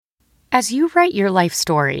As you write your life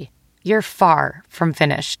story, you're far from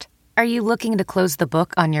finished. Are you looking to close the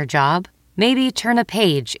book on your job? Maybe turn a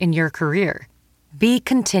page in your career? Be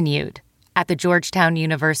continued at the Georgetown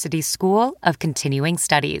University School of Continuing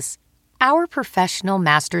Studies. Our professional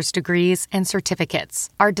master's degrees and certificates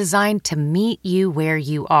are designed to meet you where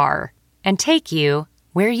you are and take you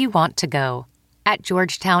where you want to go. At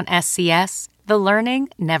Georgetown SCS, the learning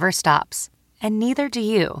never stops, and neither do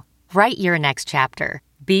you. Write your next chapter.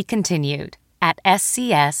 Be continued at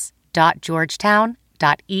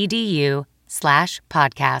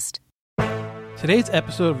scs.georgetown.edu/podcast. Today's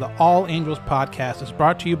episode of the All Angels podcast is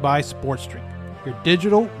brought to you by SportsDrink, your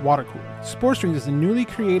digital water cooler. SportsDrink is a newly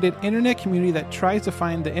created internet community that tries to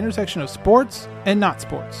find the intersection of sports and not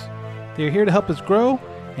sports. They are here to help us grow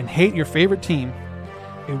and hate your favorite team.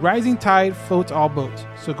 A rising tide floats all boats,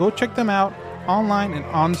 so go check them out online and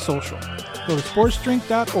on social. Go to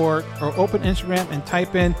sportsdrink.org or open Instagram and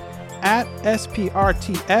type in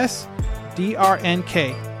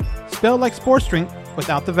 @SPRTSDRNK. Spelled like sports drink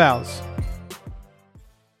without the vowels.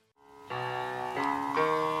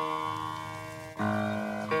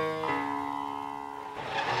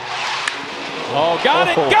 Oh, got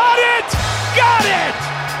it!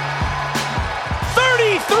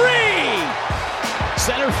 33!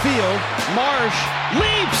 Center field, Marsh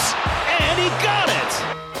leaps, and he got it!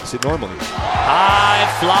 Is it normally? High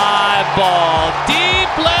fly ball, deep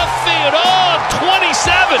left field. Oh,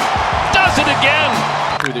 27 does it again.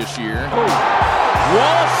 For this year.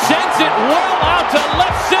 Wall sends it well out to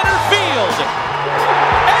left center field.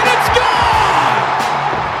 And it's gone!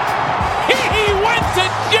 He went to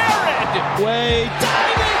Jared! Way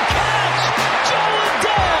diving catch! Joe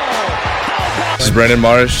Adele! This is Brandon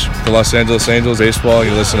Marsh, the Los Angeles Angels baseball.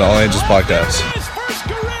 You listen to All Angels podcast.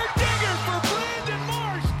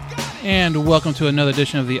 And welcome to another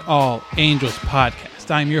edition of the All Angels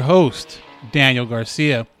podcast. I'm your host, Daniel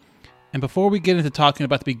Garcia. And before we get into talking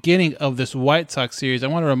about the beginning of this White Sox series, I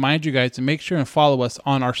want to remind you guys to make sure and follow us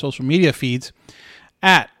on our social media feeds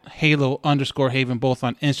at Halo_Haven, both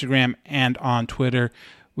on Instagram and on Twitter.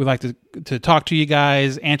 We like to talk to you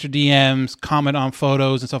guys, answer DMs, comment on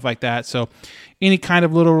photos and stuff like that. So any kind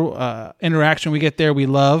of little interaction we get there, we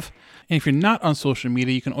love. And if you're not on social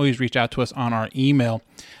media, you can always reach out to us on our email.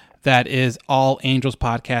 That is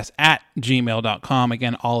allangelspodcast@gmail.com.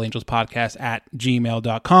 Again,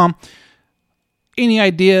 allangelspodcast@gmail.com. Any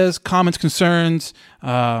ideas, comments, concerns,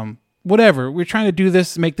 whatever. We're trying to do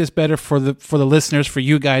this, make this better for the listeners, for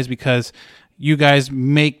you guys, because you guys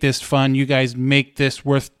make this fun. You guys make this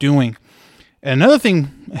worth doing. Another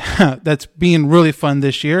thing that's being really fun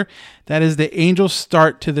this year, that is the Angels'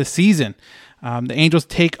 start to the season. The Angels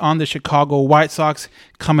take on the Chicago White Sox,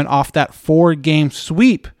 coming off that 4-game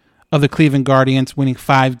sweep of the Cleveland Guardians, winning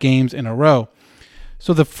 5 games in a row.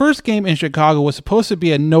 So the first game in Chicago was supposed to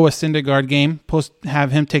be a Noah Syndergaard game, supposed to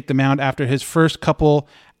have him take the mound after his first couple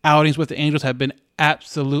outings with the Angels have been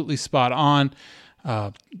absolutely spot on.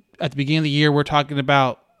 At the beginning of the year, we're talking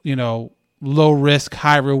about, low risk,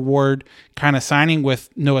 high reward kind of signing with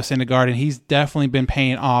Noah Syndergaard, and he's definitely been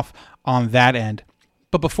paying off on that end.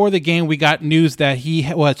 But before the game, we got news that he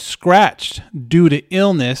was scratched due to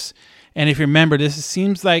illness. And if you remember, this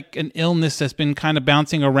seems like an illness that's been kind of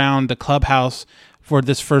bouncing around the clubhouse for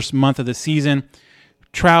this first month of the season.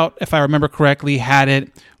 Trout, if I remember correctly, had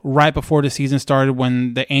it right before the season started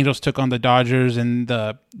when the Angels took on the Dodgers in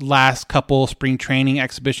the last couple spring training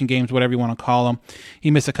exhibition games, whatever you want to call them.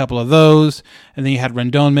 He missed a couple of those. And then you had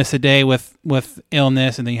Rendon miss a day with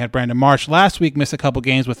illness. And then you had Brandon Marsh last week miss a couple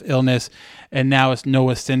games with illness. And now it's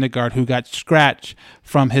Noah Syndergaard who got scratched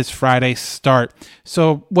from his Friday start.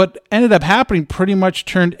 So what ended up happening pretty much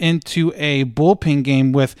turned into a bullpen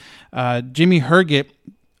game with Jimmy Herget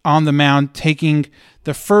on the mound taking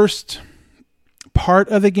the first part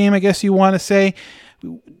of the game, I guess you want to say.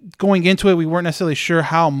 Going into it, we weren't necessarily sure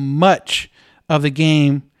how much of the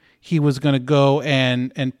game he was going to go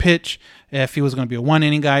and pitch, if he was going to be a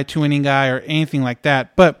 1-inning guy, 2-inning guy, or anything like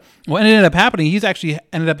that. But what ended up happening, he's actually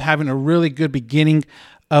ended up having a really good beginning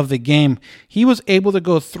of the game. He was able to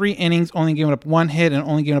go 3 innings, only giving up 1 hit and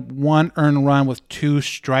only giving up 1 earned run with 2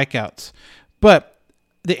 strikeouts. But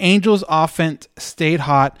the Angels' offense stayed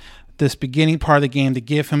hot this beginning part of the game to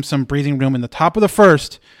give him some breathing room. In the top of the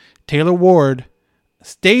first, Taylor Ward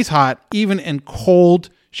stays hot even in cold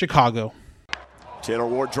Chicago. Taylor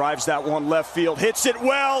Ward drives that one left field, hits it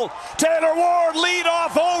well. Taylor Ward, leadoff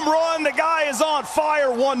home run. The guy is on fire.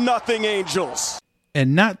 1-0 Angels.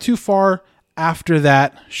 And not too far after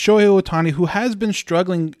that, Shohei Ohtani, who has been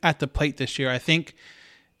struggling at the plate this year, I think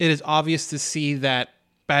it is obvious to see that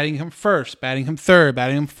batting him first, batting him third,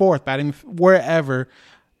 batting him fourth, batting him wherever,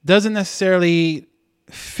 doesn't necessarily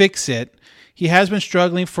fix it. He has been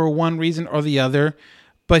struggling for one reason or the other,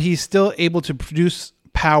 but he's still able to produce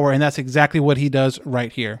power, and that's exactly what he does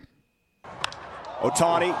right here.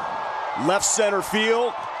 Ohtani, left center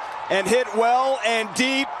field, and hit well and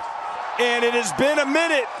deep, and it has been a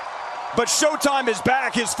minute, but Showtime is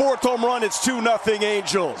back. His 4th home run. It's 2-0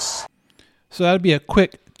 Angels. So that would be a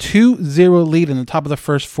quick 2-0 lead in the top of the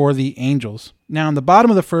first for the Angels. Now, in the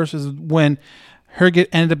bottom of the first is when Herget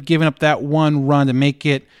ended up giving up that one run to make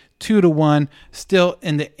it 2-1, still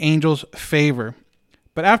in the Angels' favor.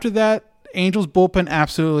 But after that, Angels bullpen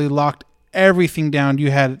absolutely locked everything down.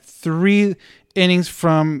 You had 3 innings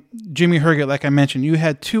from Jimmy Herget, like I mentioned. You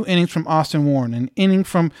had 2 innings from Austin Warren, an inning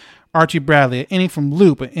from Archie Bradley, an inning from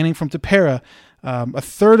Loop, an inning from Tepera, a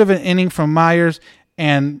third of an inning from Myers,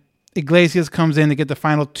 and Iglesias comes in to get the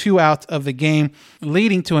final 2 outs of the game,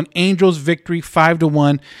 leading to an Angels victory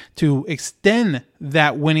 5-1 to extend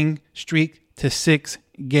that winning streak to 6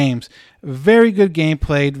 games. Very good game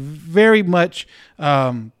played, very much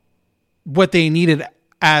what they needed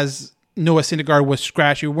as Noah Syndergaard was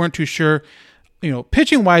scratched. You weren't too sure,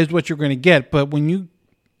 pitching wise what you're going to get, but when you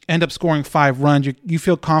end up scoring 5 runs, you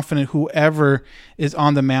feel confident whoever is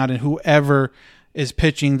on the mound and whoever is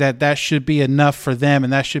pitching that should be enough for them,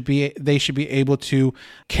 and they should be able to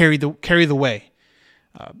carry the way.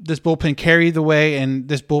 This bullpen carried the way, and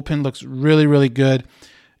this bullpen looks really, really good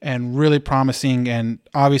and really promising. And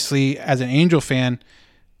obviously, as an Angel fan,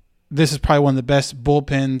 this is probably one of the best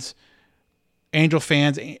bullpens Angel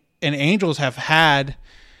fans and Angels have had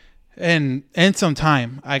in some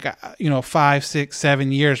time. 5, 6,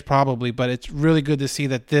 7 years probably. But it's really good to see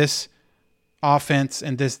that this offense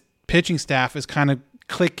and this pitching staff is kind of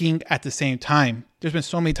clicking at the same time. There's been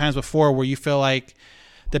so many times before where you feel like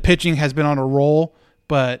the pitching has been on a roll,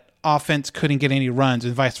 but offense couldn't get any runs,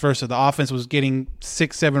 and vice versa. The offense was getting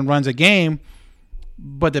 6, 7 runs a game,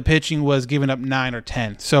 but the pitching was giving up 9 or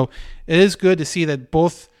 10. So it is good to see that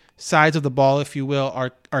both sides of the ball, if you will,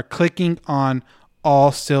 are clicking on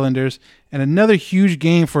all cylinders. And another huge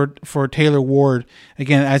game for Taylor Ward.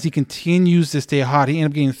 Again, as he continues to stay hot, he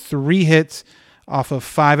ended up getting 3 hits off of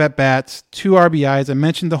 5 at-bats, 2 RBIs. I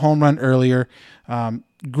mentioned the home run earlier.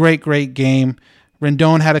 Great game.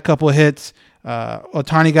 Rendon had a couple of hits.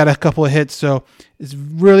 Ohtani got a couple of hits. So it's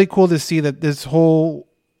really cool to see that this whole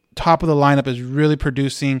top of the lineup is really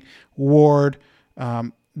producing. Ward.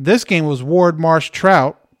 This game was Ward, Marsh,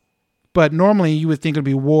 Trout. But normally you would think it would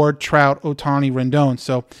be Ward, Trout, Ohtani, Rendon.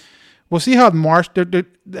 So we'll see how Marsh.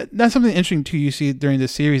 That's something interesting too. You see during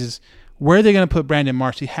this series is where are they going to put Brandon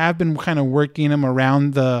Marsh? They have been kind of working him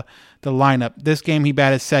around the lineup. This game he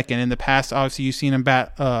batted second. In the past, obviously you've seen him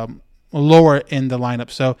bat lower in the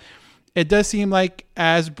lineup. So it does seem like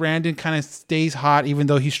as Brandon kind of stays hot, even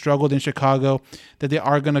though he struggled in Chicago, that they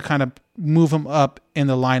are going to kind of move him up in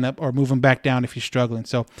the lineup or move him back down if he's struggling.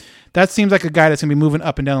 So that seems like a guy that's going to be moving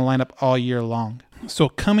up and down the lineup all year long. So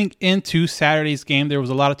coming into Saturday's game, there was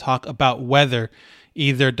a lot of talk about weather,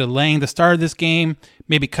 either delaying the start of this game,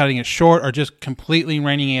 maybe cutting it short, or just completely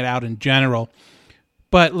raining it out in general.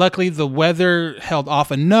 But luckily, the weather held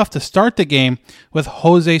off enough to start the game with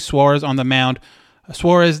Jose Suarez on the mound.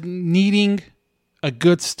 Suarez needing a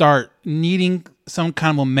good start, needing some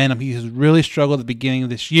kind of momentum. He has really struggled at the beginning of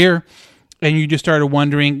this year, and you just started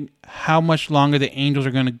wondering how much longer the Angels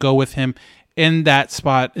are going to go with him in that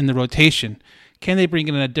spot in the rotation. Can they bring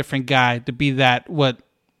in a different guy to be that what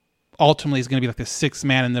ultimately is going to be like the 6th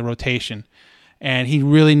man in the rotation? And he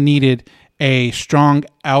really needed a strong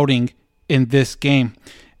outing in this game.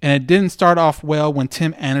 And it didn't start off well when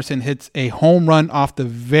Tim Anderson hits a home run off the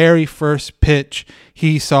very first pitch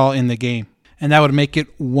he saw in the game. And that would make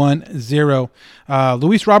it 1-0.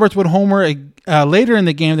 Luis Roberts would homer later in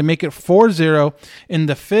the game to make it 4-0 in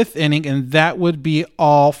the 5th inning, and that would be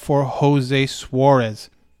all for Jose Suarez.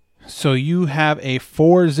 So you have a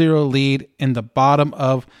 4-0 lead in the bottom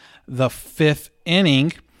of the 5th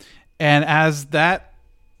inning. And as that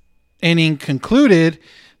inning concluded,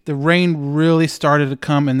 the rain really started to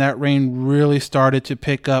come, and that rain really started to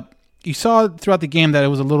pick up. You saw throughout the game that it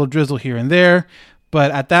was a little drizzle here and there, but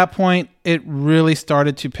at that point, it really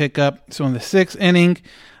started to pick up. So in the 6th inning,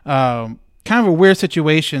 kind of a weird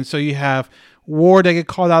situation. So you have Ward that get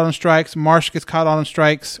called out on strikes, Marsh gets caught out on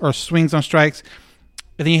strikes or swings on strikes,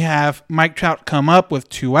 and then you have Mike Trout come up with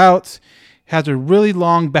 2 outs, has a really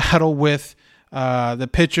long battle with the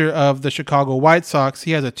pitcher of the Chicago White Sox.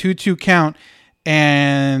 He has a 2-2 count,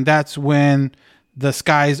 and that's when the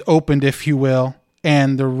skies opened, if you will,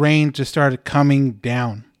 and the rain just started coming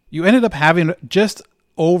down. You ended up having just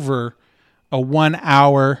over a 1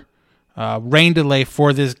 hour rain delay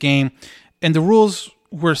for this game. And the rules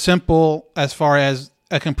were simple as far as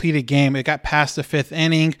a completed game. It got past the 5th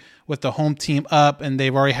inning with the home team up, and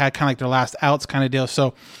they've already had kind of like their last outs kind of deal.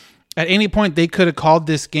 So at any point they could have called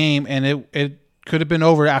this game, and it could have been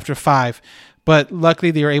over after 5. But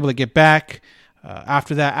luckily they were able to get back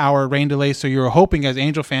after that hour rain delay. So you were hoping as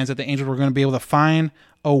Angel fans that the Angels were going to be able to find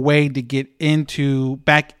a way to get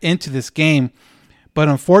back into this game. But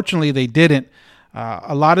unfortunately they didn't.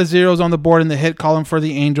 A lot of zeros on the board in the hit column for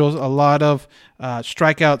the Angels. A lot of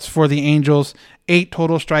strikeouts for the Angels. 8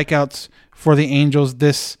 total strikeouts for the Angels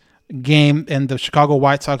this game. And the Chicago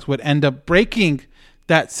White Sox would end up breaking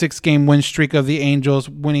that 6-game win streak of the Angels,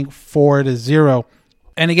 winning 4-0.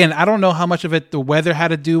 And again, I don't know how much of it the weather had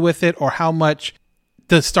to do with it, or how much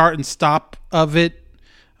the start and stop of it,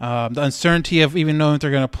 the uncertainty of even knowing if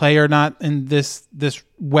they're going to play or not in this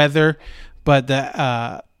weather. But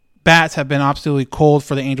the bats have been absolutely cold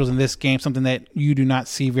for the Angels in this game, something that you do not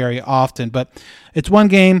see very often. But it's one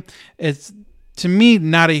game. It's, to me,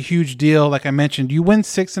 not a huge deal. Like I mentioned, you win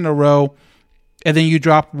 6 in a row and then you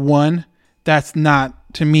drop 1. That's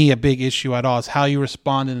not, to me, a big issue at all. It's how you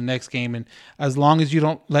respond in the next game. And as long as you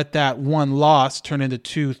don't let that 1 loss turn into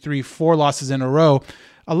 2, 3, 4 losses in a row,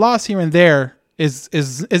 a loss here and there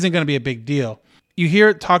isn't going to be a big deal. You hear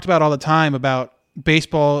it talked about all the time about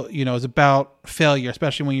baseball, is about failure,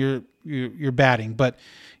 especially when you're batting. But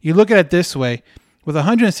you look at it this way: with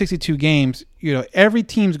 162 games, every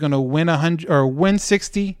team's going to win 100 or win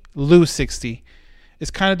 60, lose 60. It's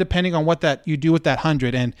kind of depending on what that you do with that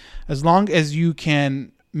 100. And as long as you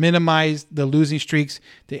can minimize the losing streaks,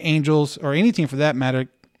 the Angels, or any team for that matter,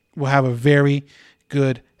 will have a very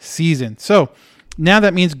good season. So now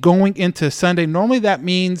that means going into Sunday. Normally that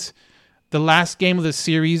means the last game of the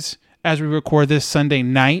series as we record this Sunday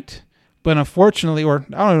night. But unfortunately, or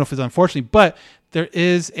I don't know if it's unfortunately, but there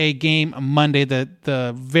is a game Monday,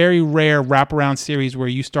 the very rare wraparound series where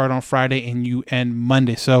you start on Friday and you end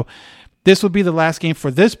Monday. So this will be the last game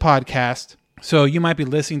for this podcast. So you might be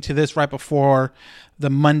listening to this right before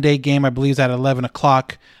the Monday game. I believe is at 11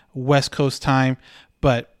 o'clock West Coast time.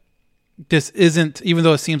 But this isn't, even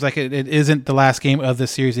though it seems like it isn't the last game of the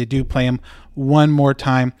series, they do play them one more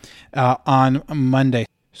time on Monday.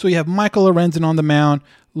 So you have Michael Lorenzen on the mound,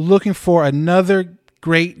 looking for another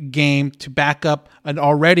great game to back up an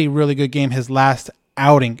already really good game, his last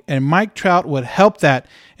outing. And Mike Trout would help that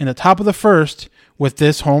in the top of the first with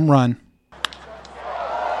this home run.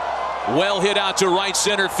 Well hit out to right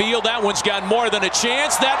center field. That one's got more than a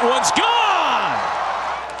chance. That one's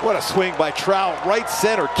gone! What a swing by Trout. Right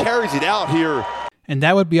center, carries it out here. And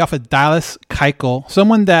that would be off of Dallas Keuchel,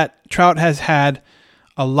 someone that Trout has had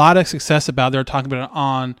a lot of success about. They're talking about it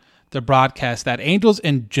on the broadcast, that Angels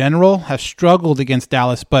in general have struggled against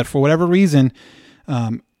Dallas, but for whatever reason,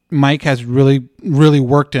 Mike has really, really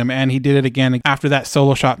worked him, and he did it again after that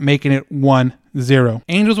solo shot, making it 1-0.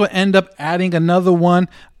 Angels would end up adding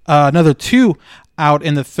another 2 out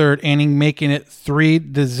in the 3rd inning, making it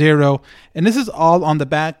 3-0. And this is all on the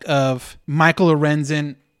back of Michael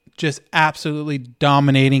Lorenzen just absolutely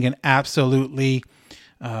dominating and absolutely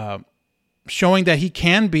showing that he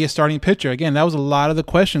can be a starting pitcher. Again, that was a lot of the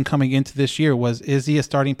question coming into this year was, is he a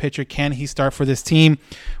starting pitcher? Can he start for this team?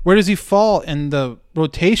 Where does he fall in the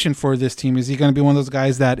rotation for this team? Is he going to be one of those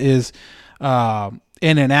guys that is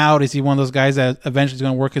in and out? Is he one of those guys that eventually is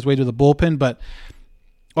going to work his way to the bullpen? But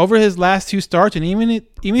over his last 2 starts, and even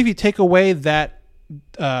if you take away that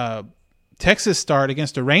Texas start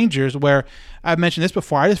against the Rangers, where I've mentioned this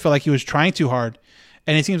before, I just felt like he was trying too hard.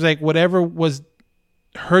 And it seems like whatever was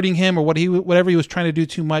hurting him or whatever he was trying to do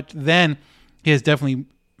too much, then he has definitely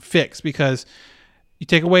fixed, because you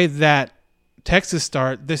take away that Texas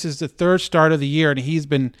start, this is the 3rd start of the year, and he's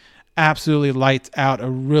been absolutely lights out. A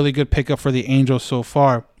really good pickup for the Angels so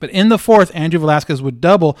far. But in the 4th, Andrew Velazquez would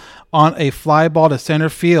double on a fly ball to center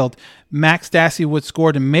field. Max Stassi would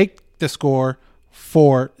score to make the score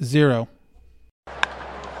 4-0.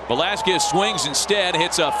 Velazquez swings instead,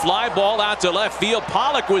 hits a fly ball out to left field.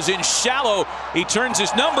 Pollock was in shallow. He turns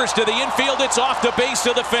his numbers to the infield. It's off the base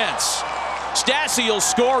of the fence. Stassi will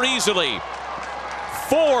score easily.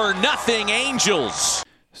 4-0 Angels.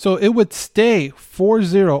 So it would stay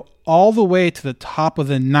 4-0 all the way to the top of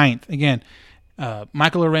the 9th. Again,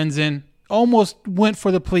 Michael Lorenzen almost went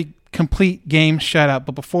for the complete game shutout,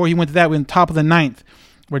 but before he went to that, we went top of the 9th,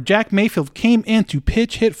 where Jack Mayfield came in to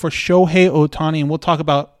pitch hit for Shohei Ohtani, and we'll talk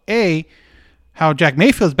about A, how Jack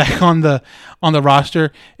Mayfield's back on the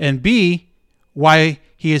roster, and B, why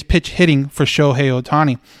he is pitch hitting for Shohei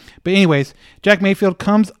Ohtani. But anyways, Jack Mayfield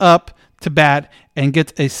comes up to bat and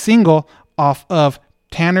gets a single off of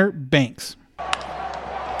Tanner Banks.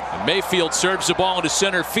 And Mayfield serves the ball into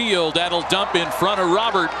center field. That'll dump in front of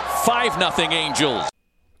Robert. 5-0 Angels.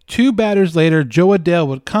 2 batters later, Jo Adell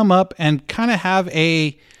would come up and kind of have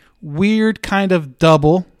a weird kind of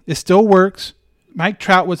double. It still works. Mike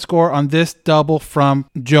Trout would score on this double from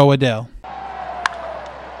Jo Adell.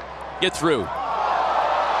 Get through.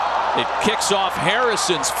 It kicks off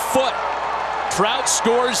Harrison's foot. Trout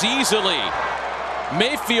scores easily.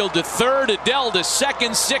 Mayfield to third, Adell to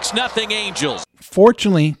second, 6-0 Angels.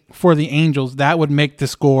 Fortunately for the Angels, that would make the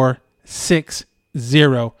score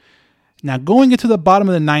 6-0. Now, going into the bottom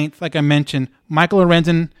of the ninth, like I mentioned, Michael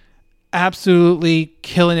Lorenzen absolutely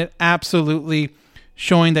killing it, absolutely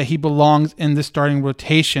showing that he belongs in the starting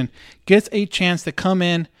rotation. Gets a chance to come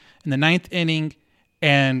in the ninth inning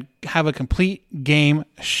and have a complete game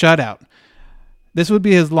shutout. This would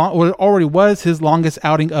be already was his longest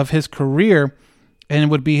outing of his career, and it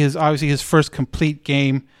would be obviously his first complete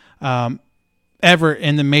game ever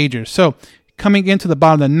in the majors. So coming into the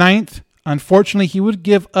bottom of the ninth, unfortunately, he would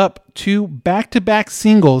give up 2 back-to-back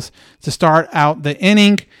singles to start out the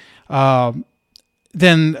inning.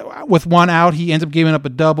 Then with 1 out, he ends up giving up a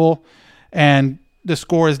double, and the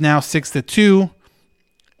score is now 6-2.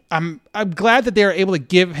 I'm glad that they were able to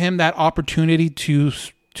give him that opportunity to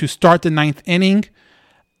start the ninth inning.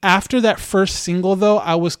 After that first single, though,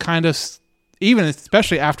 I was kind of,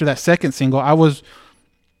 especially after that second single, I was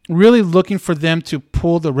really looking for them to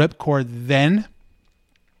pull the ripcord then.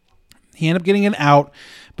 He ended up getting an out,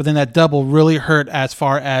 but then that double really hurt as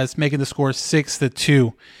far as making the score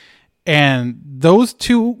 6-2. And those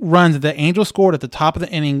 2 runs that the Angels scored at the top of the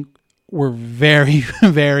inning were very,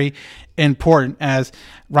 very important, as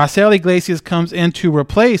Raisel Iglesias comes in to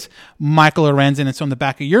replace Michael Lorenzen. And so in the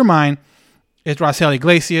back of your mind, it's Raisel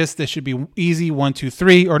Iglesias. This should be easy, 1, 2,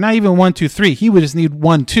 3, or not even 1, 2, 3. He would just need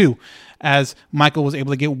 1, 2, as Michael was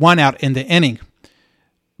able to get 1 out in the inning.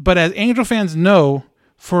 But as Angel fans know,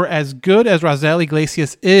 for as good as Raisel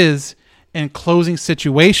Iglesias is in closing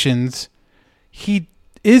situations, he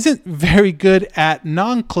isn't very good at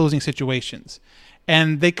non-closing situations.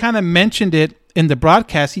 And they kind of mentioned it in the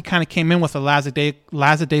broadcast. He kind of came in with a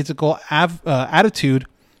lackadaisical attitude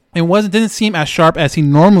and didn't seem as sharp as he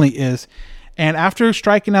normally is. And after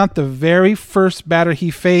striking out the very first batter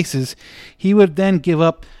he faces, he would then give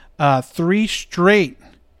up 3 straight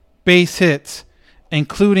base hits,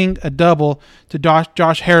 including a double to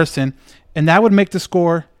Josh Harrison, and that would make the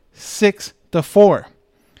score 6-4.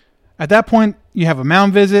 At that point, you have a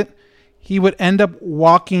mound visit. He would end up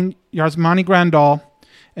walking Yasmani Grandal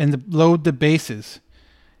and load the bases.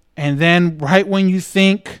 And then right when you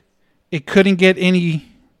think it couldn't get any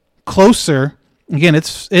closer, again,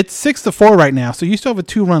 it's 6-4 right now, so you still have a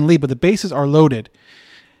 2-run lead, but the bases are loaded.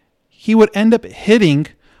 He would end up hitting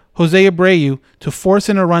Jose Abreu to force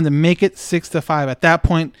in a run to make it 6-5. At that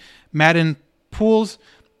point, Madden pulls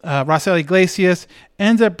Raisel Iglesias,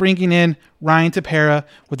 ends up bringing in Ryan Tepera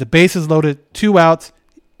with the bases loaded, 2 outs.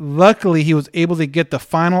 Luckily, he was able to get the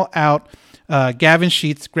final out. Gavin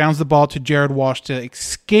Sheets grounds the ball to Jared Walsh to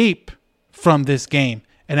escape from this game.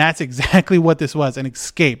 And that's exactly what this was, an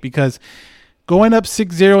escape. Because going up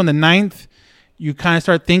 6-0 in the ninth, you kind of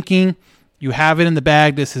start thinking you have it in the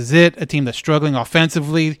bag. This is it. A team that's struggling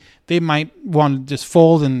offensively. They might want to just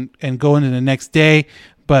fold and go into the next day.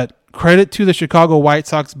 But credit to the Chicago White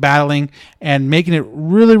Sox battling and making it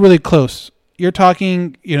really, really close. You're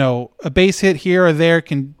talking, a base hit here or there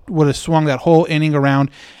would have swung that whole inning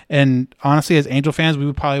around. And honestly, as Angel fans, we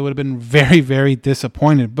would have been very, very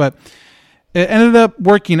disappointed. But it ended up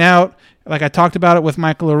working out. Like I talked about it with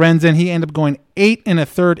Michael Lorenzen, he ended up going 8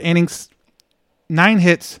 1/3 innings, 9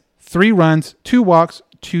 hits, 3 runs, 2 walks,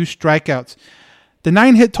 2 strikeouts. The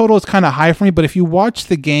 9-hit total is kind of high for me, but if you watch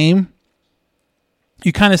the game,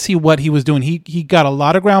 you kind of see what he was doing. He got a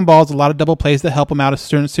lot of ground balls, a lot of double plays to help him out of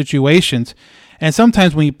certain situations. And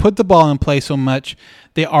sometimes when you put the ball in play so much,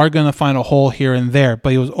 they are going to find a hole here and there.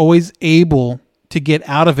 But he was always able to get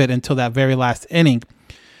out of it until that very last inning.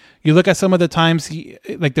 You look at some of the times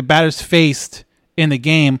the batters faced in the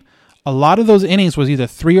game, a lot of those innings was either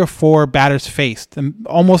 3 or 4 batters faced,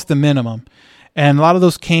 almost the minimum. And a lot of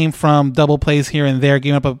those came from double plays here and there,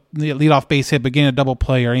 giving up a leadoff base hit, but getting a double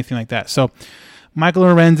play or anything like that. So Michael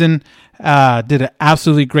Lorenzen did an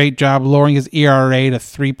absolutely great job lowering his ERA to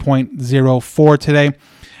 3.04 today.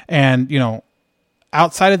 And,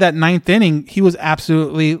 outside of that 9th inning, he was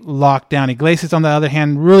absolutely locked down. Iglesias, on the other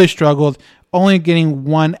hand, really struggled, only getting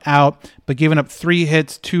 1 out, but giving up 3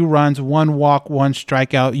 hits, 2 runs, 1 walk, 1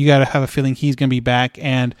 strikeout. You got to have a feeling he's going to be back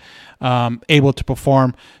and able to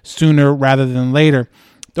perform sooner rather than later.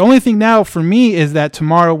 The only thing now for me is that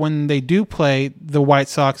tomorrow when they do play the White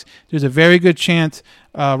Sox, there's a very good chance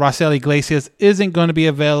Raisel Iglesias isn't going to be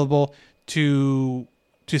available to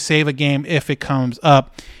save a game if it comes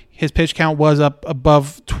up. His pitch count was up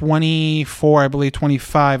above 24, I believe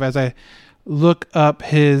 25. As I look up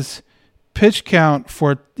his pitch count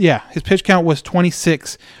his pitch count was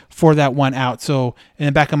 26 for that one out. So in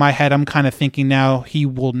the back of my head, I'm kind of thinking now he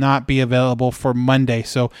will not be available for Monday.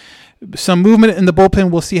 So some movement in the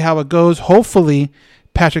bullpen. We'll see how it goes. Hopefully,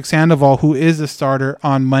 Patrick Sandoval, who is the starter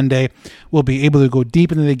on Monday, will be able to go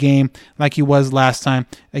deep into the game like he was last time.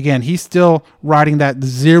 Again, he's still riding that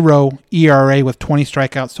 0 ERA with 20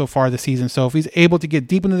 strikeouts so far this season. So if he's able to get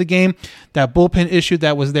deep into the game, that bullpen issue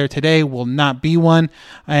that was there today will not be one.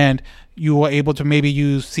 And you will able to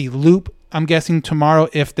maybe see Loop, I'm guessing, tomorrow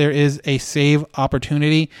if there is a save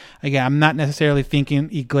opportunity. Again, I'm not necessarily thinking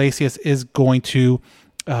Iglesias is going to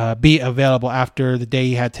be available after the day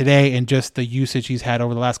he had today and just the usage he's had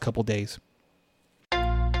over the last couple days.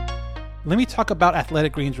 Let me talk about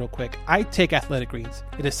Athletic Greens real quick. I take Athletic Greens.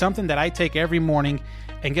 It is something that I take every morning,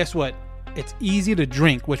 and guess what? It's easy to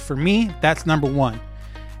drink, which for me, that's number one.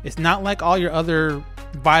 It's not like all your other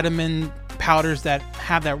vitamin powders that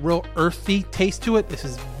have that real earthy taste to it. This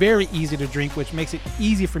is very easy to drink, which makes it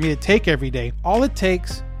easy for me to take every day. All it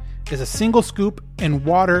takes is a single scoop in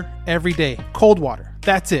water every day, cold water.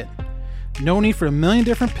 That's it. No need for a million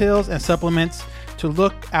different pills and supplements to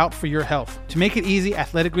look out for your health. To make it easy,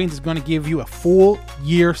 Athletic Greens is going to give you a full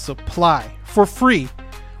year supply for free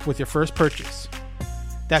with your first purchase.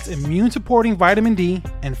 That's immune-supporting vitamin D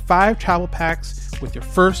and 5 travel packs with your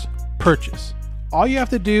first purchase. All you have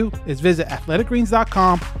to do is visit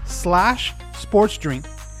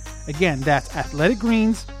athleticgreens.com/sportsdrink. Again, that's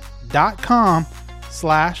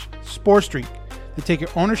athleticgreens.com/sportsdrink to take your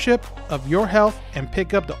ownership of your health and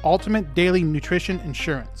pick up the ultimate daily nutrition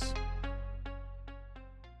insurance.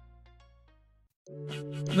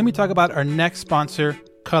 Let me talk about our next sponsor,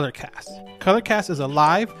 Colorcast. Colorcast is a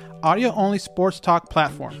live, audio-only sports talk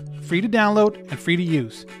platform, free to download and free to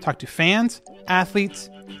use. Talk to fans, athletes,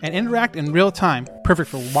 and interact in real time. Perfect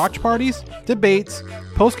for watch parties, debates,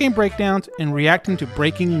 post-game breakdowns, and reacting to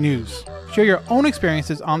breaking news. Share your own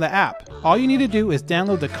experiences on the app. All you need to do is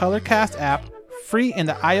download the Colorcast app free in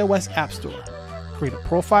the iOS App Store. Create a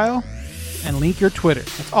profile and link your Twitter.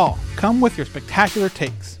 That's all. Come with your spectacular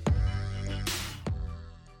takes.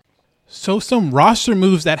 So some roster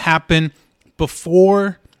moves that happened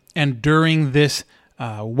before and during this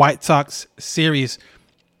White Sox series.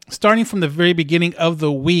 Starting from the very beginning of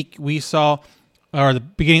the week, we saw David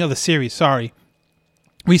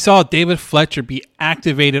Fletcher be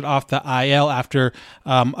activated off the IL after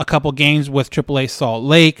a couple games with AAA Salt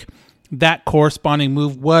Lake. That corresponding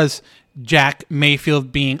move was Jack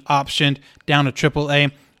Mayfield being optioned down to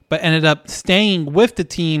AAA, but ended up staying with the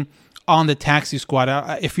team on the taxi squad.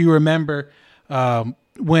 If you remember,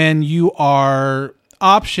 when you are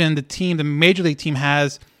optioned, the major league team can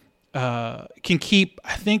keep,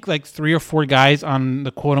 I think, like 3 or 4 guys on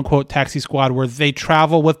the quote-unquote taxi squad where they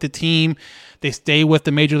travel with the team, they stay with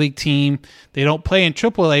the major league team, they don't play in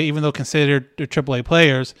AAA, even though considered they're AAA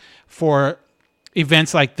players, for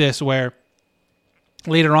events like this where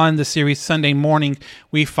later on in the series, Sunday morning,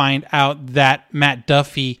 we find out that Matt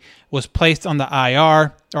Duffy was placed on the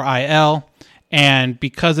IR or IL, and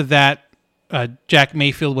because of that, Jack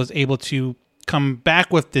Mayfield was able to come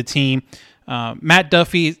back with the team. Matt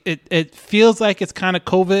Duffy, it feels like it's kind of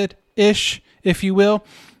COVID-ish, if you will.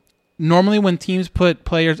 Normally when teams put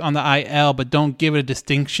players on the IL but don't give it a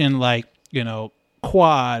distinction like,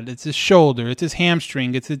 quad, it's his shoulder, it's his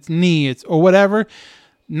hamstring, it's his knee, or whatever,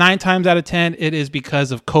 9 times out of 10, it is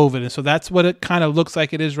because of COVID. And so that's what it kind of looks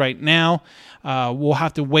like it is right now. We'll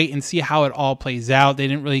have to wait and see how it all plays out. They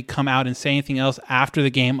didn't really come out and say anything else after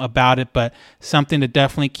the game about it, but something to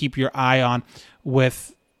definitely keep your eye on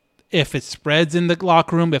with if it spreads in the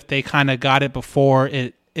locker room, if they kind of got it before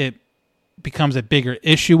it becomes a bigger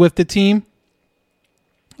issue with the team.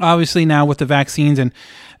 Obviously now with the vaccines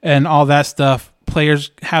and all that stuff,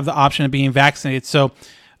 players have the option of being vaccinated. So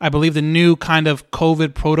I believe the new kind of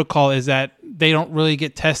COVID protocol is that they don't really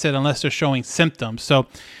get tested unless they're showing symptoms. So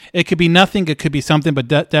it could be nothing, it could be something, but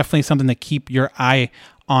definitely something to keep your eye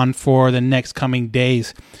on for the next coming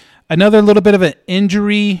days. Another little bit of an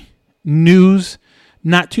injury news,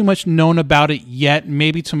 not too much known about it yet.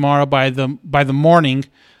 Maybe tomorrow by the morning,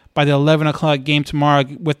 by the 11 o'clock game tomorrow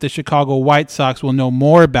with the Chicago White Sox, we'll know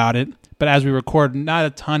more about it. But as we record, not a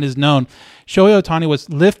ton is known. Shohei Ohtani was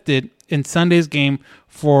lifted in Sunday's game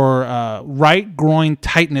for right groin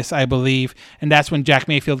tightness, I believe, and that's when Jack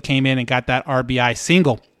Mayfield came in and got that RBI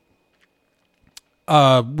single.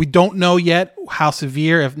 We don't know yet how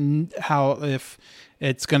severe, if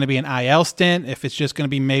it's going to be an IL stint, if it's just going to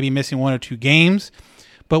be maybe missing 1 or 2 games.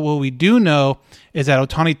 But what we do know is that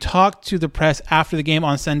Ohtani talked to the press after the game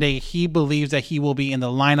on Sunday. He believes that he will be in the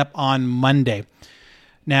lineup on Monday.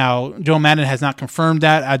 Now, Joe Maddon has not confirmed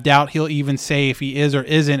that. I doubt he'll even say if he is or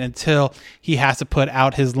isn't until he has to put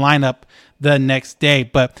out his lineup the next day.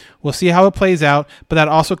 But we'll see how it plays out. But that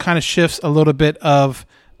also kind of shifts a little bit of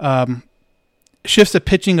shifts the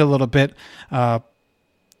pitching a little bit.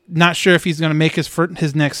 Not sure if he's going to make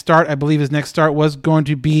his next start. I believe his next start was going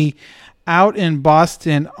to be out in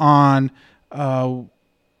Boston on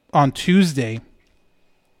Tuesday.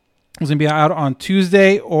 It was going to be out on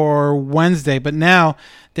Tuesday or Wednesday, but now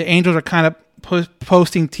the Angels are kind of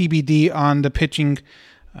posting TBD on the pitching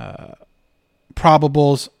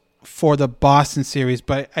probables for the Boston series.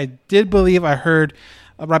 But I did believe I heard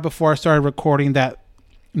right before I started recording that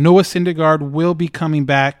Noah Syndergaard will be coming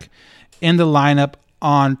back in the lineup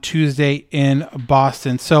on Tuesday in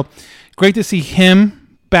Boston. So great to see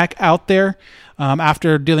him back out there.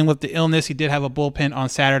 After dealing with the illness, he did have a bullpen on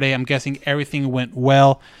Saturday. I'm guessing everything went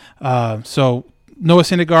well. So Noah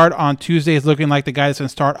Syndergaard on Tuesday is looking like the guy that's going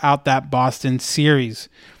to start out that Boston series.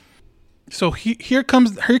 So here come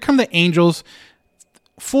the Angels,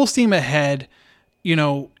 full steam ahead. You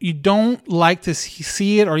know, you don't like to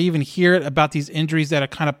see it or even hear it about these injuries that are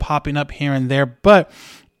kind of popping up here and there, but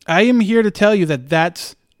I am here to tell you that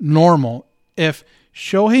that's normal. If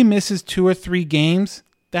Shohei misses 2 or 3 games,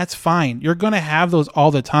 that's fine. You're going to have those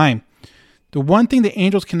all the time. The one thing the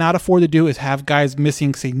Angels cannot afford to do is have guys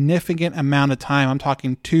missing significant amount of time. I'm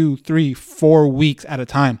talking 2, 3, 4 weeks at a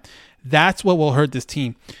time. That's what will hurt this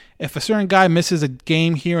team. If a certain guy misses a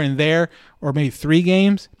game here and there, or maybe 3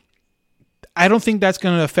 games, I don't think that's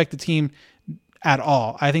going to affect the team at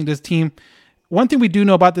all. I think this team, one thing we do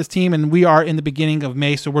know about this team, and we are in the beginning of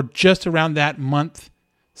May, so we're just around that month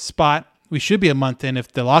spot. We should be a month in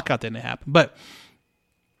if the lockout didn't happen. But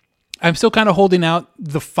I'm still kind of holding out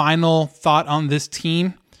the final thought on this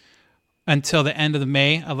team until the end of the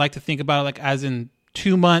May. I like to think about it like as in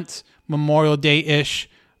 2 months, Memorial Day-ish.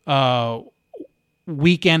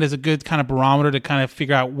 Weekend is a good kind of barometer to kind of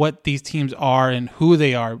figure out what these teams are and who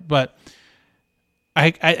they are. But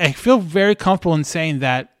I feel very comfortable in saying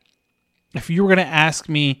that if you were going to ask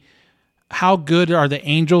me how good are the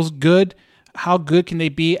Angels good, how good can they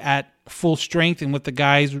be at full strength and with the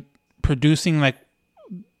guys producing like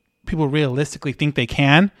people realistically think they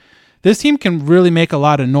can, this team can really make a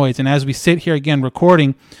lot of noise. And as we sit here again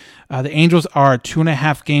recording, the Angels are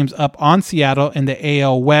 2.5 games up on Seattle in the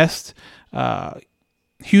AL West.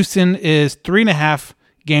 Houston is 3.5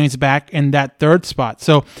 games back in that 3rd spot.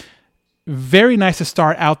 So very nice to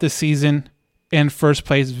start out this season in first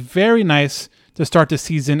place. Very nice to start the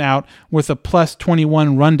season out with a plus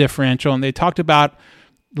 21 run differential. And they talked about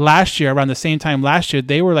last year, around the same time last year,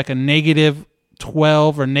 they were like a negative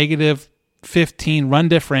 12 or negative 15 run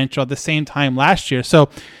differential at the same time last year. So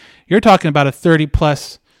you're talking about a 30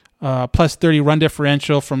 plus 30 run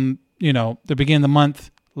differential from, the beginning of the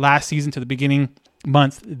month last season to the beginning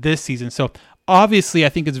month this season. So obviously I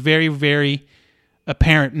think it's very, very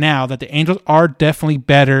apparent now that the Angels are definitely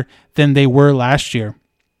better than they were last year.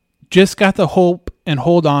 Just got to hope and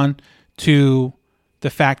hold on to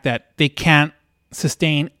the fact that they can't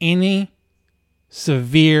sustain any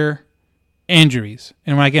severe injuries.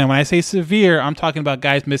 And when I say severe, I'm talking about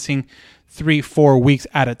guys missing 3-4 weeks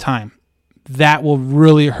at a time. That will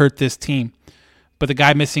really hurt this team. But the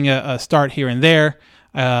guy missing a start here and there,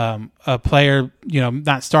 a player,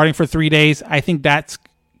 not starting for 3 days, I think that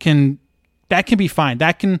can be fine.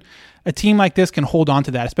 A team like this can hold on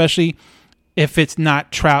to that, especially if it's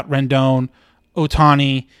not Trout, Rendon,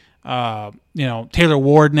 Ohtani, Taylor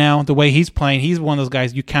Ward now. The way he's playing, he's one of those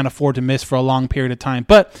guys you can't afford to miss for a long period of time.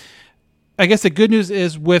 But I guess the good news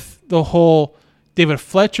is with the whole David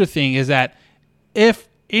Fletcher thing is that if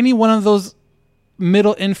any one of those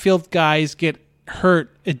middle infield guys get hurt,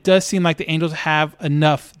 it does seem like the Angels have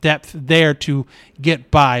enough depth there to get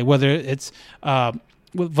by, whether it's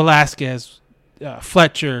Velasquez,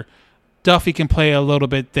 Fletcher, Duffy can play a little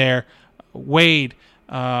bit there, Wade,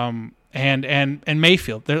 and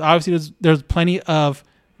Mayfield. There's plenty of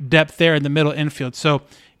depth there in the middle infield. So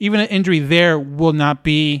even an injury there won't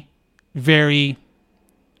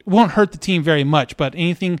hurt the team very much. But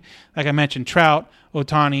anything, like I mentioned, Trout,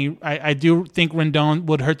 Ohtani, I do think Rendon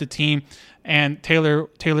would hurt the team, and Taylor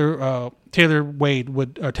Ward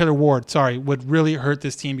would really hurt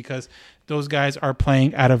this team because those guys are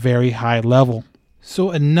playing at a very high level.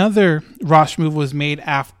 So another roster move was made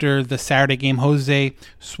after the Saturday game. Jose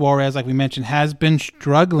Suarez, like we mentioned, has been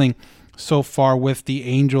struggling so far with the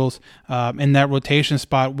Angels in that rotation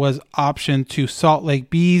spot was optioned to Salt Lake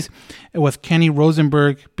Bees, with Kenny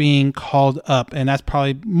Rosenberg being called up. And that's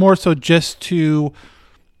probably more so just to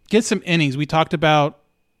get some innings. We talked about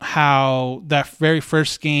how that very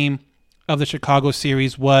first game of the Chicago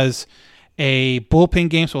series was a bullpen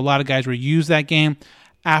game, so a lot of guys were used that game.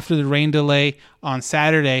 After the rain delay on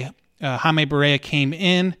Saturday, Jaime Barría came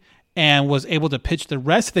in and was able to pitch the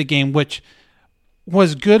rest of the game, which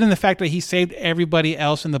was good in the fact that he saved everybody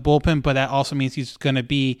else in the bullpen, but that also means he's going to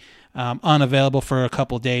be unavailable for a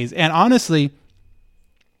couple days. And honestly,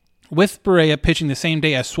 with Barría pitching the same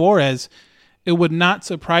day as Suarez, it would not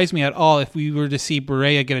surprise me at all if we were to see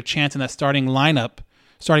Barría get a chance in that starting lineup,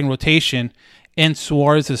 starting rotation, in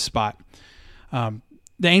Suarez's spot.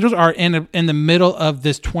 The Angels are in the middle of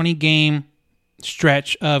this 20-game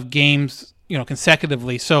stretch of games,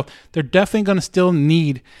 consecutively. So they're definitely going to still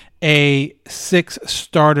need a sixth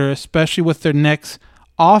starter, especially with their next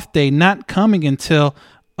off day not coming until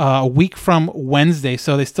a week from Wednesday.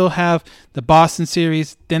 So they still have the Boston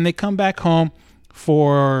series. Then they come back home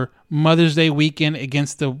for Mother's Day weekend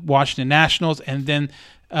against the Washington Nationals, and then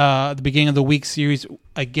the beginning of the week series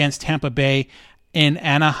against Tampa Bay in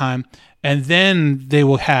Anaheim. And then they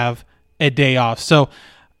will have a day off. So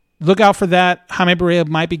look out for that. Jaime Barría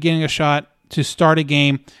might be getting a shot to start a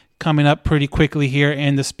game coming up pretty quickly here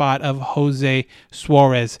in the spot of Jose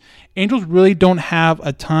Suarez. Angels really don't have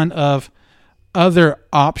a ton of other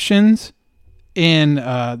options in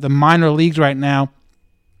the minor leagues right now.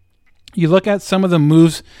 You look at some of the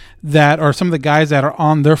moves that are some of the guys that are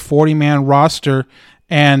on their 40-man roster,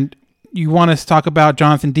 and you want to talk about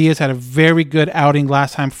Jonathan Diaz had a very good outing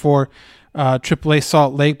last time for AAA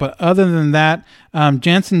Salt Lake. But other than that,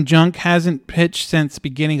 Jansen Junk hasn't pitched since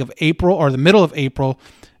beginning of April or the middle of April.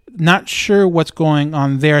 Not sure what's going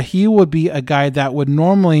on there. He would be a guy that would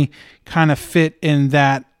normally kind of fit in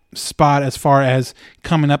that spot as far as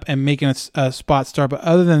coming up and making a spot start. But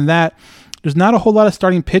other than that, there's not a whole lot of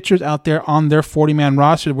starting pitchers out there on their 40-man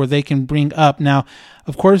roster where they can bring up. Now,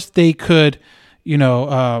 of course, they could,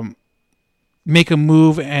 make a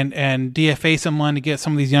move and DFA someone to get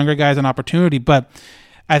some of these younger guys an opportunity. But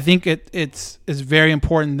I think it's very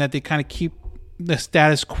important that they kind of keep the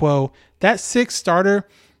status quo. That sixth starter,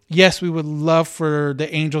 yes, we would love for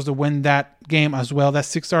the Angels to win that game as well. That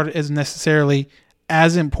sixth starter isn't necessarily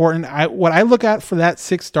as important. What I look at for that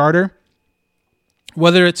sixth starter,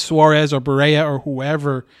 whether it's Suarez or Barría or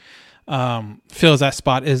whoever fills that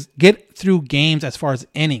spot, is get through games as far as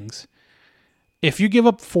innings. If you give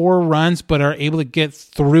up 4 runs but are able to get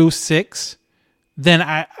through 6, then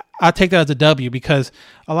I'll take that as a W, because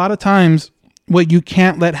a lot of times what you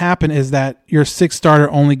can't let happen is that your sixth starter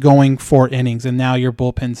only going 4 innings, and now your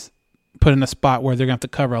bullpen's put in a spot where they're going to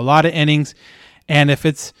have to cover a lot of innings. And if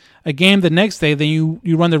it's a game the next day, then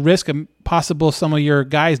you run the risk of possible some of your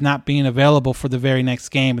guys not being available for the very next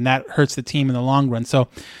game, and that hurts the team in the long run. So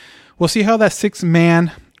we'll see how that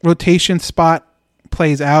 6-man rotation spot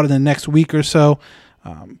plays out in the next week or so.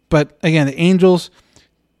 But again, the Angels,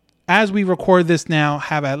 as we record this now,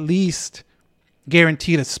 have at least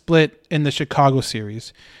guaranteed a split in the Chicago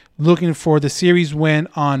series. Looking for the series win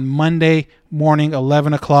on Monday morning,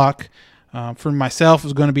 11 o'clock. For myself,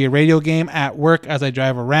 it's going to be a radio game at work as I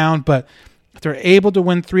drive around. But if they're able to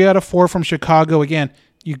win 3 out of 4 from Chicago, again,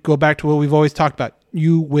 you go back to what we've always talked about.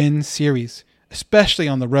 You win series, especially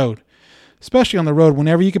on the road. Especially on the road.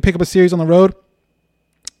 Whenever you can pick up a series on the road,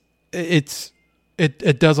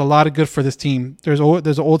 it does a lot of good for this team. There's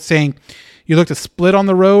an old saying, you look to split on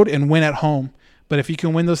the road and win at home. But if you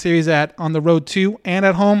can win those series on the road too and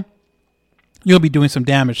at home, you'll be doing some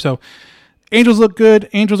damage. So Angels look good.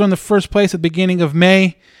 Angels are in the first place at the beginning of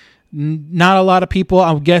May. Not a lot of people,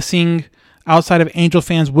 I'm guessing, outside of Angel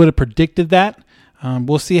fans would have predicted that.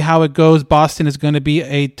 We'll see how it goes. Boston is going to be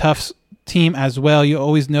a tough team as well. You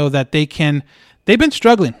always know that they've been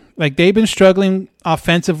struggling. They've been struggling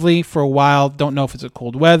offensively for a while. Don't know if it's a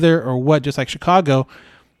cold weather or what, just like Chicago.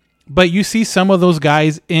 But you see some of those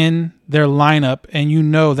guys in their lineup, and you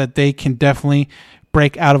know that they can definitely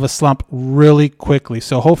break out of a slump really quickly.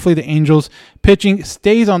 So hopefully the Angels pitching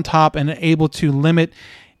stays on top and able to limit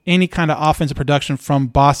any kind of offensive production from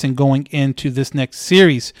Boston going into this next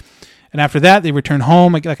series. And after that, they return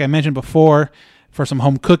home, like I mentioned before, for some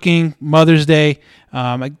home cooking, Mother's Day,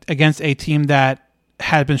 against a team that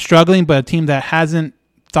had been struggling, but a team that hasn't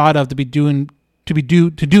thought of to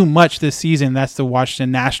do much this season. That's the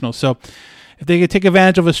Washington Nationals. So if they could take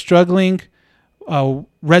advantage of a struggling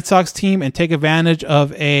Red Sox team and take advantage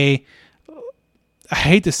of I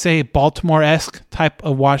hate to say Baltimore-esque type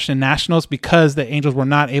of Washington Nationals, because the Angels were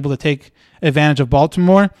not able to take advantage of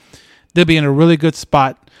Baltimore, they'll be in a really good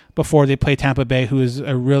spot before they play Tampa Bay, who is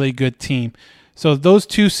a really good team. So those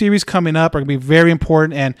 2 series coming up are going to be very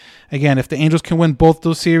important. And again, if the Angels can win both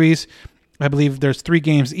those series, I believe there's 3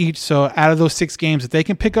 games each. So out of those 6 games, if they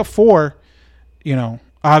can pick up 4,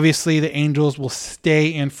 obviously the Angels will stay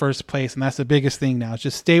in first place. And that's the biggest thing now.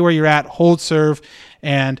 Just stay where you're at, hold serve,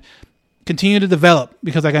 and continue to develop.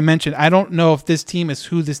 Because like I mentioned, I don't know if this team is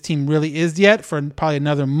who this team really is yet for probably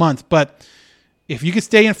another month. But if you can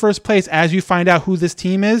stay in first place as you find out who this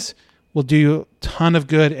team is, will do you a ton of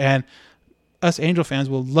good. And us Angel fans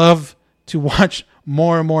will love to watch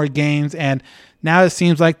more and more games. And now it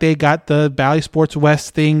seems like they got the Bally Sports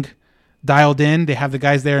West thing dialed in. They have the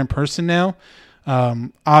guys there in person now.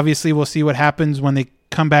 Obviously, we'll see what happens when they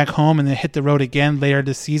come back home and then hit the road again later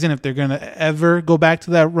this season, if they're going to ever go back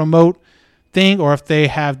to that remote thing, or if they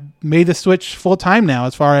have made the switch full time now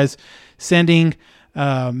as far as sending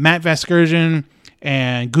Matt Vasgersian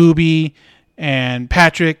and Gooby and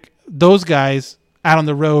Patrick, those guys, out on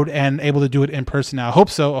the road and able to do it in person now. I hope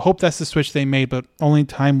so. I hope that's the switch they made, but only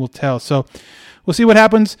time will tell. So we'll see what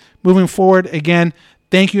happens moving forward. Again,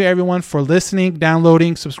 thank you everyone for listening,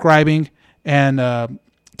 downloading, subscribing, and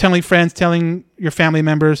telling friends, telling your family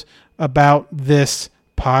members about this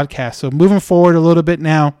podcast. So moving forward a little bit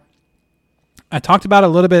now, I talked about it a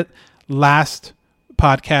little bit last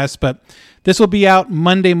podcast, but this will be out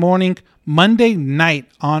Monday night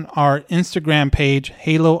on our Instagram page,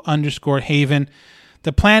 Halo_Haven.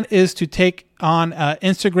 The plan is to take on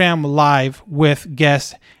Instagram Live with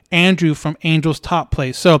guest Andrew from Angels Top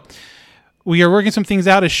Place. So we are working some things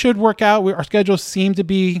out. It should work out. Our schedules seem to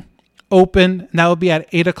be open. That will be at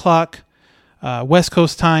 8 o'clock West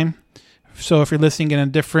Coast time. So if you're listening in a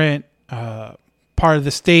different part of the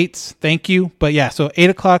States, thank you. But yeah, so 8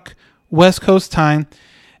 o'clock West Coast time.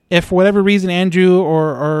 If for whatever reason Andrew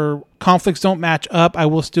or conflicts don't match up, I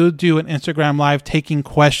will still do an Instagram Live taking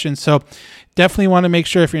questions. So definitely want to make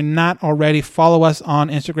sure, if you're not already, follow us on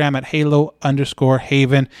Instagram at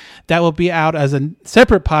Halo_Haven. That will be out as a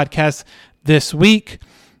separate podcast this week.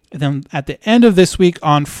 And then at the end of this week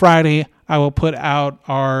on Friday, I will put out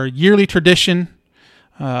our yearly tradition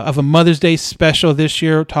of a Mother's Day special this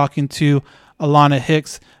year, talking to Alana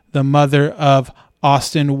Hicks, the mother of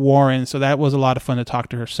Austin Warren. So that was a lot of fun to talk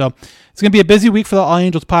to her. So it's going to be a busy week for the All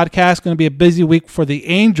Angels podcast. It's going to be a busy week for the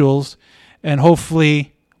Angels, and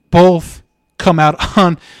hopefully both come out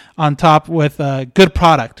on top with a good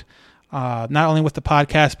product, not only with the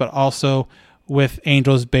podcast, but also with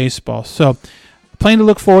Angels baseball. So plenty to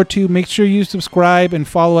look forward to. Make sure you subscribe and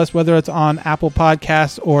follow us, whether it's on Apple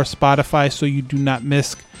Podcasts or Spotify, so you do not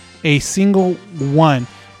miss a single one.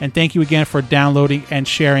 And thank you again for downloading and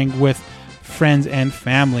sharing with friends and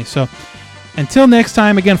family. So until next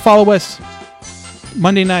time, again, follow us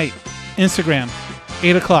Monday night, Instagram,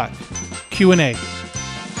 8 o'clock, Q&A.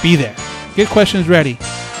 Be there. Get questions ready.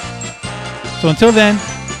 So until then,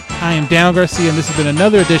 I am Daniel Garcia, and this has been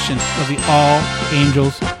another edition of the All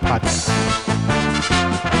Angels podcast.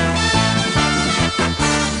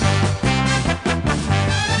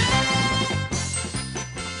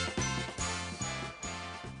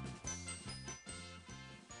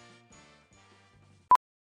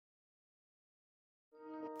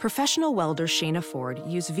 Professional welder Shayna Ford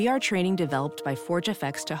used VR training developed by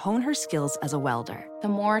ForgeFX to hone her skills as a welder. The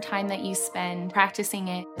more time that you spend practicing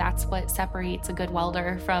it, that's what separates a good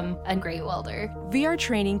welder from a great welder. VR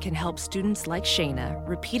training can help students like Shayna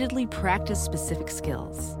repeatedly practice specific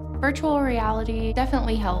skills. Virtual reality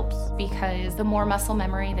definitely helps, because the more muscle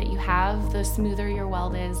memory that you have, the smoother your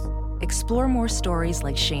weld is. Explore more stories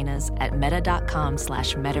like Shayna's at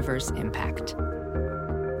meta.com/metaverseimpact.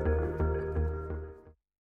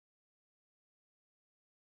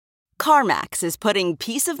 CarMax is putting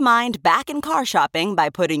peace of mind back in car shopping by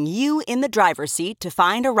putting you in the driver's seat to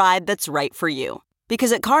find a ride that's right for you.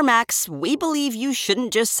 Because at CarMax, we believe you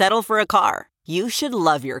shouldn't just settle for a car. You should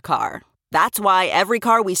love your car. That's why every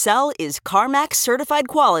car we sell is CarMax certified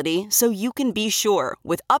quality, so you can be sure,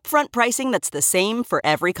 with upfront pricing that's the same for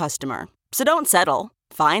every customer. So don't settle.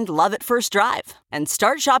 Find love at first drive and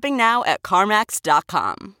start shopping now at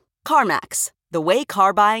CarMax.com. CarMax, the way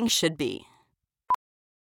car buying should be.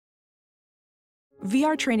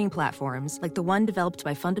 VR training platforms, like the one developed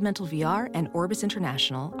by Fundamental VR and Orbis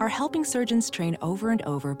International, are helping surgeons train over and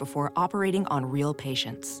over before operating on real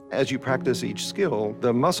patients. As you practice each skill,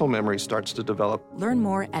 the muscle memory starts to develop. Learn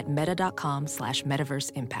more at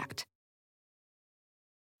meta.com/metaverseimpact.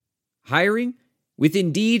 Hiring? With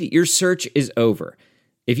Indeed, your search is over.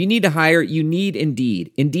 If you need to hire, you need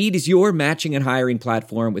Indeed. Indeed is your matching and hiring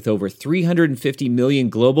platform with over 350 million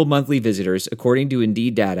global monthly visitors, according to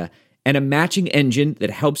Indeed data, and a matching engine that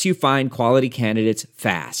helps you find quality candidates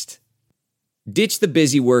fast. Ditch the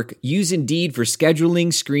busy work. Use Indeed for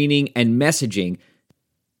scheduling, screening, and messaging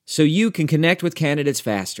so you can connect with candidates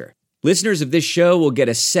faster. Listeners of this show will get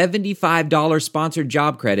a $75 sponsored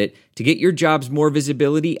job credit to get your jobs more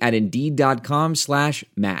visibility at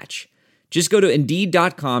Indeed.com/match. Just go to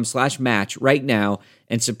Indeed.com/match right now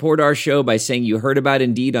and support our show by saying you heard about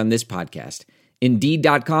Indeed on this podcast.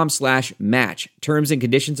 Indeed.com/match. Terms and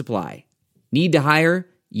conditions apply. Need to hire?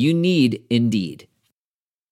 You need Indeed.